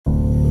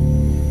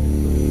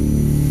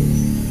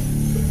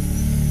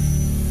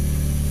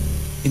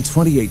In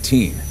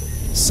 2018,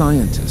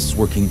 scientists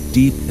working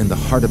deep in the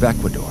heart of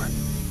Ecuador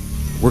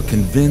were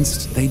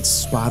convinced they'd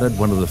spotted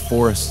one of the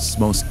forest's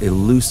most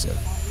elusive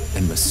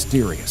and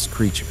mysterious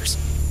creatures.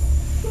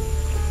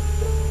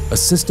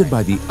 Assisted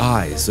by the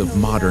eyes of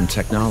modern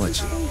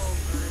technology,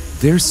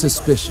 their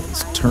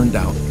suspicions turned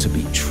out to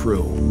be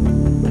true.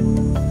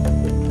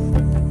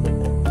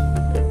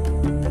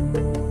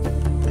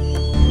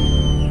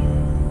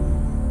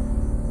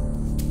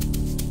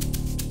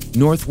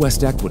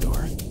 Northwest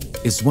Ecuador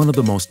is one of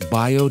the most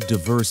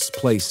biodiverse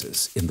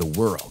places in the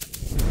world.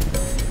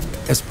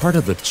 As part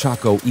of the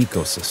Choco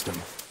ecosystem,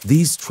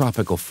 these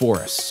tropical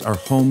forests are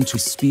home to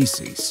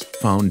species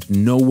found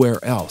nowhere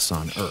else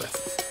on Earth.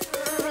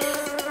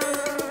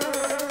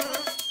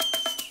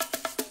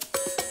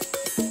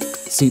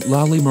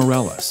 Citlalli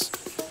Morelos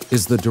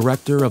is the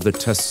director of the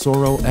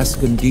Tesoro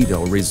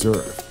Escondido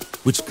Reserve,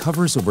 which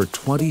covers over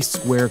 20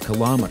 square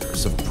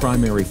kilometers of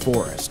primary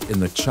forest in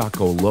the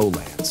Choco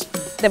lowlands.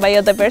 The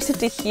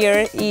biodiversity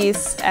here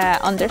is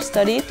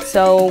understudied,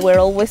 so we're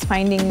always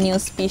finding new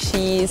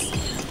species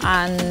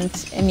and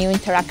new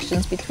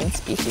interactions between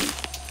species.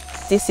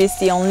 This is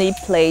the only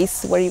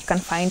place where you can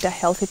find a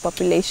healthy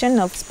population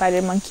of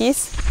spider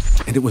monkeys.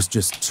 And it was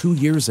just 2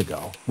 years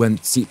ago when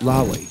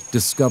Citlalli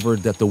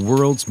discovered that the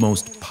world's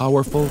most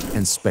powerful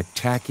and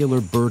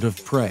spectacular bird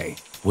of prey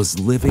was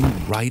living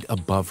right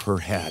above her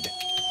head.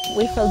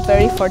 We felt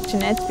very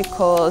fortunate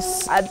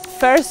because at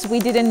first we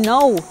didn't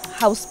know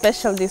how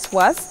special this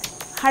was.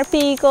 Harpy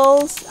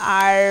eagles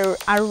are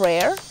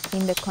rare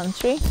in the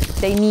country.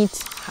 They need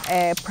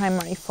a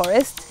primary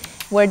forest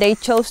where they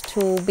chose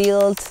to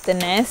build the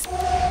nest.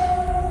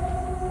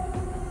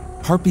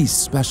 Harpies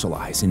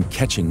specialize in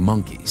catching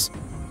monkeys.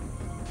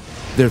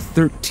 Their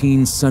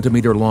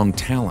 13-centimeter-long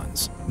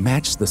talons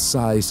match the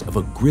size of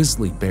a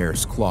grizzly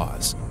bear's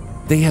claws.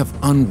 They have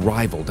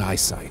unrivaled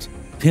eyesight,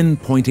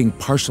 pinpointing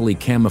partially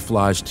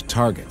camouflaged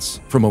targets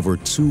from over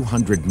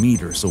 200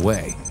 meters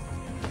away.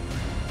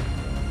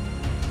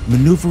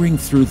 Maneuvering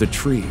through the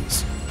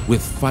trees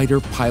with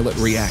fighter-pilot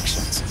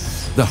reactions,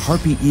 the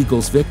harpy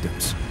eagle's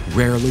victims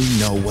rarely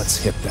know what's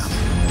hit them.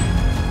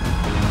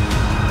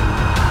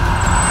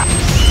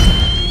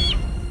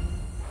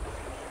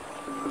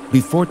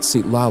 Before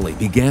Citlalli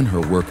began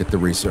her work at the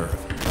reserve,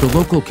 the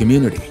local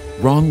community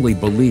wrongly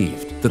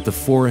believed that the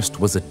forest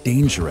was a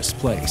dangerous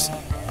place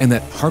and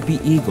that harpy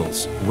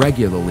eagles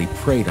regularly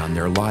preyed on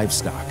their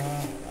livestock.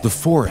 The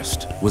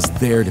forest was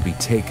there to be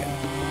taken,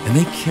 and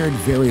they cared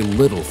very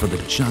little for the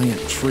giant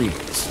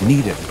trees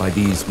needed by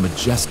these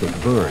majestic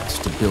birds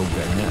to build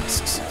their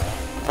nests.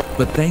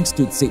 But thanks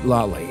to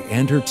Citlalli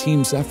and her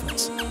team's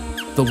efforts,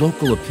 the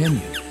local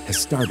opinion has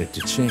started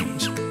to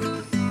change.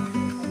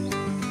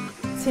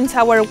 Since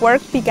our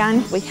work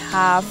began, we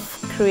have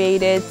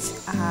created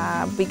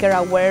a bigger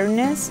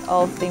awareness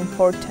of the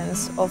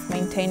importance of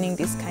maintaining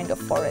this kind of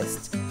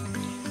forest.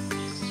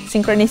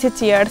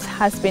 Synchronicity Earth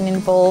has been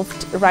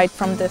involved right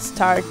from the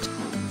start,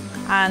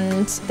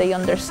 and they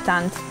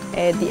understand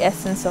the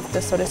essence of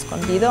Tesoro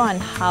Escondido and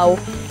how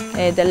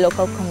the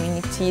local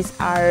communities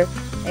are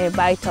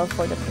vital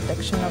for the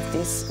protection of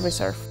this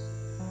reserve.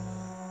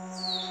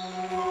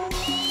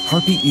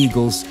 Harpy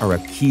eagles are a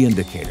key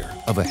indicator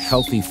of a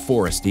healthy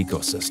forest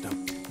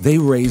ecosystem. They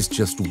raise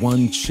just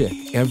one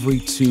chick every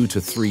 2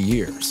 to 3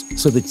 years,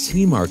 so the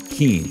team are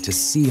keen to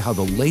see how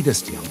the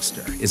latest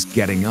youngster is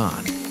getting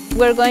on.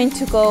 We're going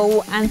to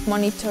go and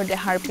monitor the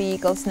harpy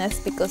eagle's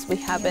nest because we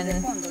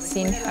haven't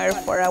seen her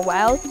for a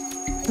while.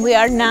 We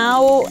are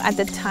now at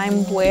the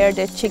time where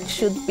the chick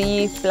should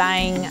be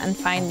flying and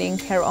finding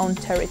her own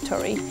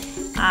territory,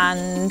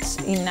 and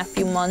in a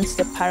few months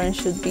the parent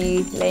should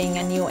be laying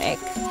a new egg.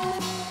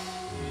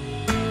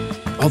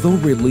 Although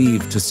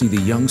relieved to see the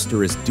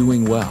youngster is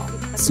doing well,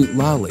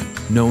 Citlalli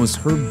knows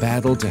her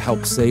battle to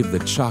help save the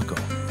Choco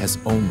has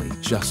only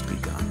just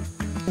begun.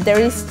 There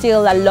is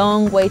still a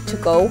long way to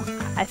go.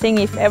 I think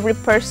if every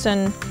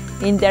person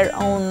in their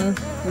own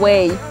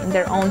way, in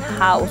their own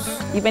house,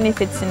 even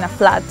if it's in a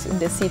flat in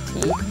the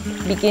city,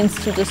 begins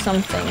to do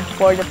something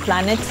for the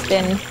planet,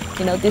 then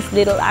these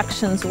little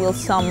actions will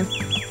sum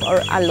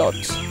for a lot.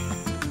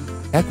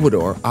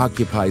 Ecuador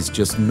occupies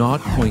just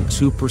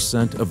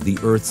 0.2% of the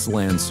Earth's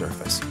land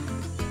surface,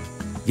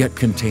 yet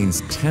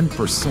contains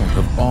 10%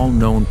 of all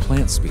known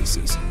plant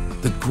species,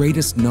 the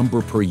greatest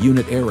number per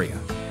unit area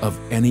of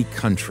any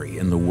country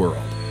in the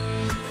world.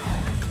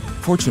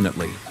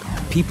 Fortunately,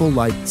 people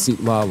like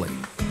Citlalli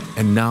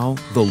and now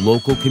the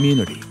local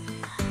community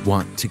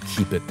want to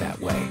keep it that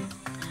way.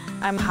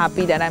 I'm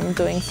happy that I'm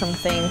doing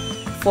something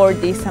for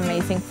this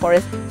amazing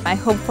forest. My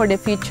hope for the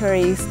future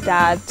is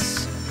that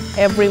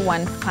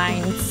everyone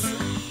finds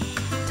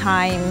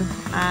time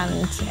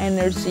and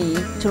energy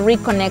to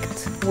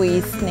reconnect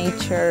with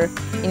nature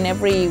in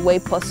every way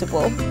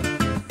possible.